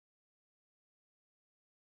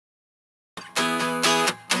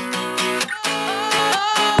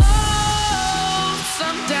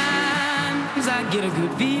get a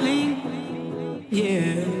good feeling,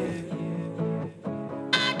 yeah.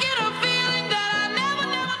 I get a feeling that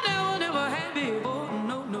I never had before,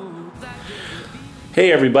 no, no.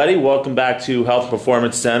 Hey everybody, welcome back to Health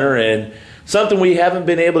Performance Center, and something we haven't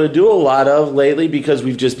been able to do a lot of lately because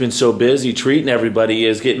we've just been so busy treating everybody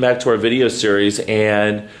is getting back to our video series.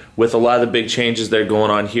 And with a lot of the big changes that are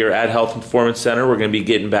going on here at Health Performance Center, we're going to be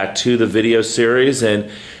getting back to the video series,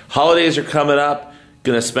 and holidays are coming up.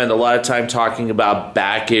 Going to spend a lot of time talking about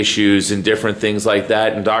back issues and different things like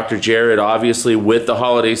that. And Dr. Jared, obviously with the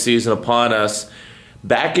holiday season upon us,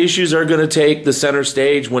 back issues are going to take the center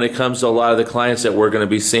stage when it comes to a lot of the clients that we're going to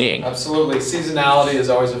be seeing. Absolutely. Seasonality is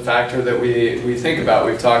always a factor that we think about.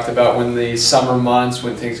 We've talked about when the summer months,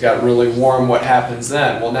 when things got really warm, what happens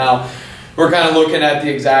then? Well, now we're kind of looking at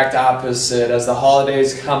the exact opposite. As the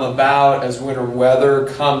holidays come about, as winter weather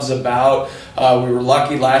comes about, we were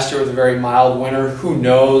lucky last year with a very mild winter. Who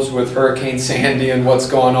knows with Hurricane Sandy and what's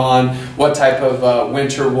going on, what type of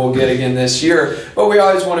winter we'll get again this year. But we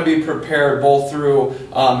always want to be prepared both through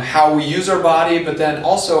how we use our body, but then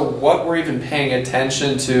also what we're even paying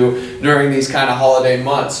attention to during these kind of holiday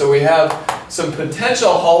months. So we have some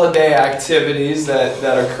potential holiday activities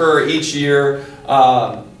that occur each year,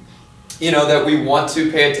 that we want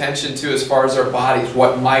to pay attention to as far as our bodies,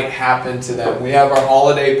 what might happen to them. We have our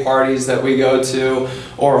holiday parties that we go to,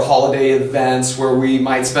 or holiday events where we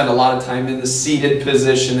might spend a lot of time in the seated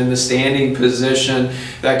position, in the standing position,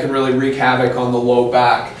 that can really wreak havoc on the low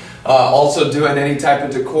back. Also doing any type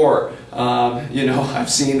of decor. I've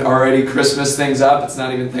seen already Christmas things up. It's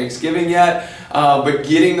not even Thanksgiving yet. But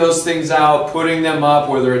getting those things out, putting them up,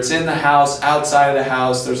 whether it's in the house, outside of the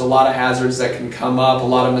house, there's a lot of hazards that can come up, a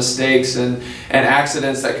lot of mistakes and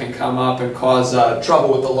accidents that can come up and cause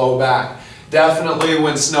trouble with the low back. Definitely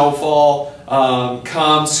when snowfall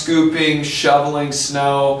comes, scooping, shoveling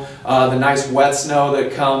snow, the nice wet snow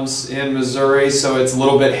that comes in Missouri, so it's a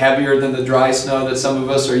little bit heavier than the dry snow that some of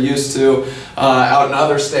us are used to out in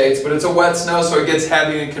other states, but it's a wet snow, so it gets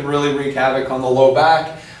heavy and can really wreak havoc on the low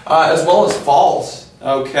back, as well as falls.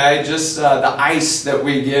 Okay, just the ice that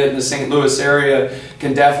we get in the St. Louis area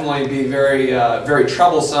can definitely be very, very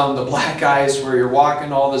troublesome. The black ice where you're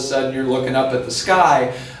walking, all of a sudden you're looking up at the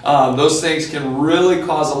sky. Those things can really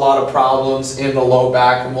cause a lot of problems in the low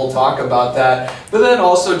back, and we'll talk about that. But then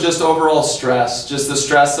also just overall stress, just the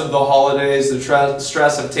stress of the holidays, the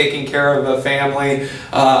stress of taking care of a family.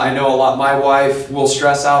 I know my wife will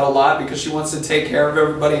stress out a lot because she wants to take care of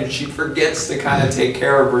everybody and she forgets to kind of take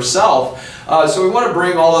care of herself. So we want to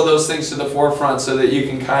bring all of those things to the forefront so that you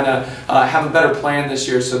can kind of have a better plan this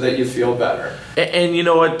year so that you feel better. And you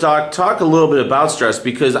know what, Doc, talk a little bit about stress,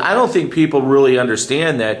 because I don't think people really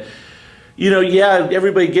understand that. Yeah,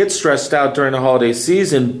 everybody gets stressed out during the holiday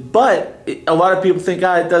season, but a lot of people think,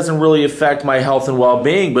 it doesn't really affect my health and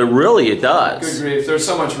well-being, but really it does. Good grief. There's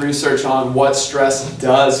so much research on what stress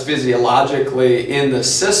does physiologically in the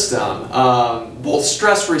system. Both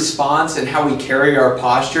stress response and how we carry our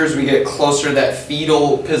postures, we get closer to that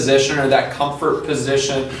fetal position or that comfort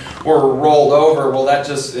position or we're rolled over. Well,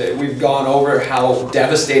 we've gone over how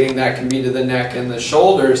devastating that can be to the neck and the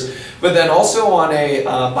shoulders. But then also on a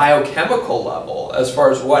biochemical level, as far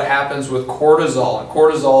as what happens with cortisol. And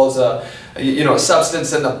cortisol is a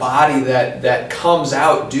substance in the body that comes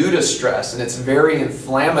out due to stress, and it's very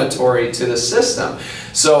inflammatory to the system.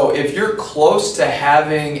 So if you're close to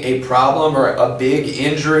having a problem or a big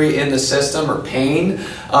injury in the system or pain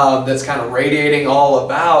that's kind of radiating all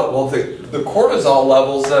about, well, the cortisol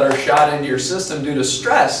levels that are shot into your system due to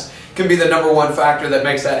stress can be the #1 factor that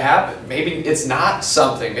makes that happen. Maybe it's not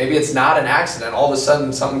something, maybe it's not an accident. All of a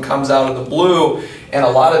sudden something comes out of the blue, and a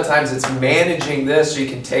lot of times it's managing this so you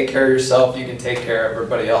can take care of yourself, you can take care of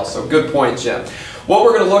everybody else. So good point, Jim. What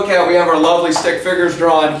we're going to look at, we have our lovely stick figures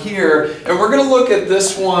drawn here, and we're going to look at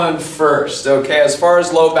this one first, okay? As far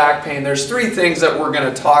as low back pain, there's 3 things that we're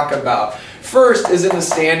going to talk about. First is in the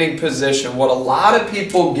standing position. What a lot of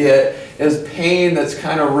people get is pain that's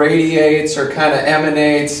kind of radiates or kind of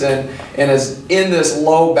emanates and is in this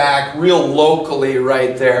low back real locally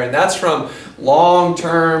right there. And that's from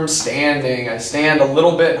long-term standing. I stand a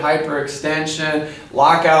little bit hyperextension,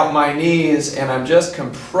 lock out my knees, and I'm just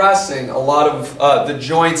compressing a lot of the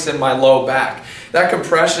joints in my low back. That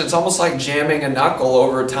compression, it's almost like jamming a knuckle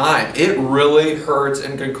over time. It really hurts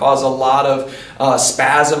and can cause a lot of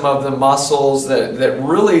spasm of the muscles that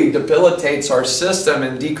really debilitates our system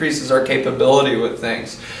and decreases our capability with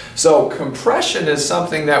things. So compression is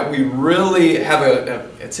something that we really have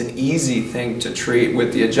it's an easy thing to treat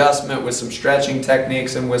with the adjustment, with some stretching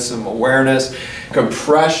techniques and with some awareness.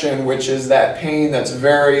 Compression, which is that pain that's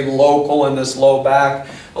very local in this low back,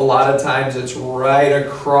 A lot of times it's right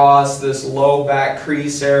across this low back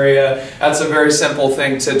crease area. That's a very simple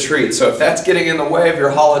thing to treat. So if that's getting in the way of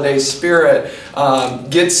your holiday spirit,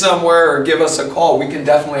 get somewhere or give us a call. We can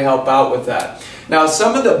definitely help out with that. Now,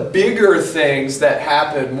 some of the bigger things that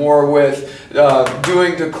happen more with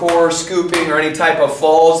doing decor, scooping, or any type of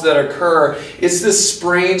falls that occur is this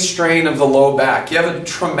sprain strain of the low back. You have a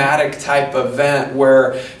traumatic type event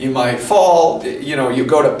where you might fall, you know, you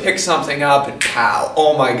go to pick something up and pow,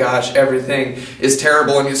 oh my gosh, everything is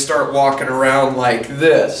terrible, and you start walking around like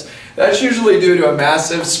this. That's usually due to a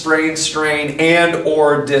massive sprain, strain, and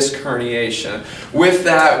or disc herniation. With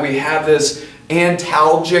that, we have this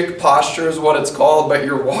antalgic posture is what it's called, but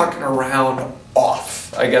you're walking around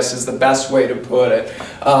off, I guess is the best way to put it.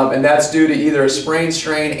 And that's due to either a sprain,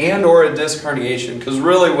 strain, and or a disc herniation, because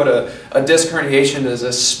really what a disc herniation is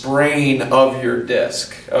a sprain of your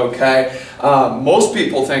disc, okay? Most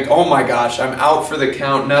people think, oh my gosh, I'm out for the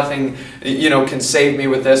count, nothing can save me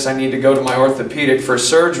with this, I need to go to my orthopedic for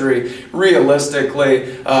surgery.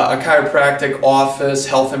 Realistically, a chiropractic office,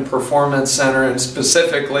 health and performance center, and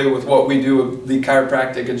specifically with what we do with the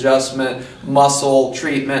chiropractic adjustment, muscle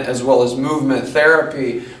treatment, as well as movement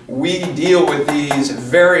therapy, we deal with these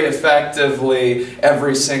very effectively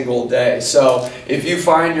every single day. So if you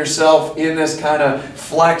find yourself in this kind of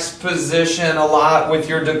flex position a lot with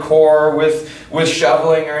your decor, with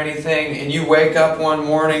shoveling or anything, and you wake up one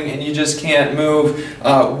morning and you just can't move,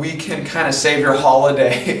 we can kind of save your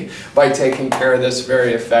holiday by taking care of this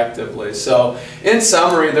very effectively. So in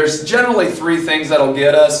summary, there's generally 3 things that'll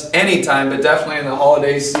get us anytime, but definitely in the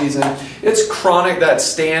holiday season. It's chronic, that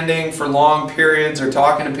standing for long periods or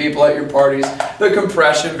talking to people at your parties. The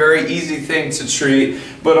compression, very easy thing to treat.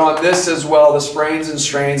 But on this as well, the sprains and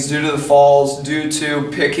strains due to the falls, due to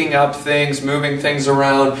picking up things, moving things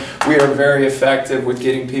around, we are very effective with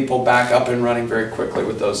getting people back up and running very quickly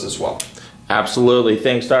with those as well. Absolutely.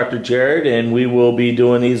 Thanks, Dr. Jared. And we will be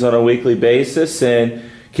doing these on a weekly basis and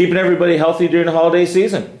keeping everybody healthy during the holiday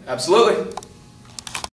season. Absolutely.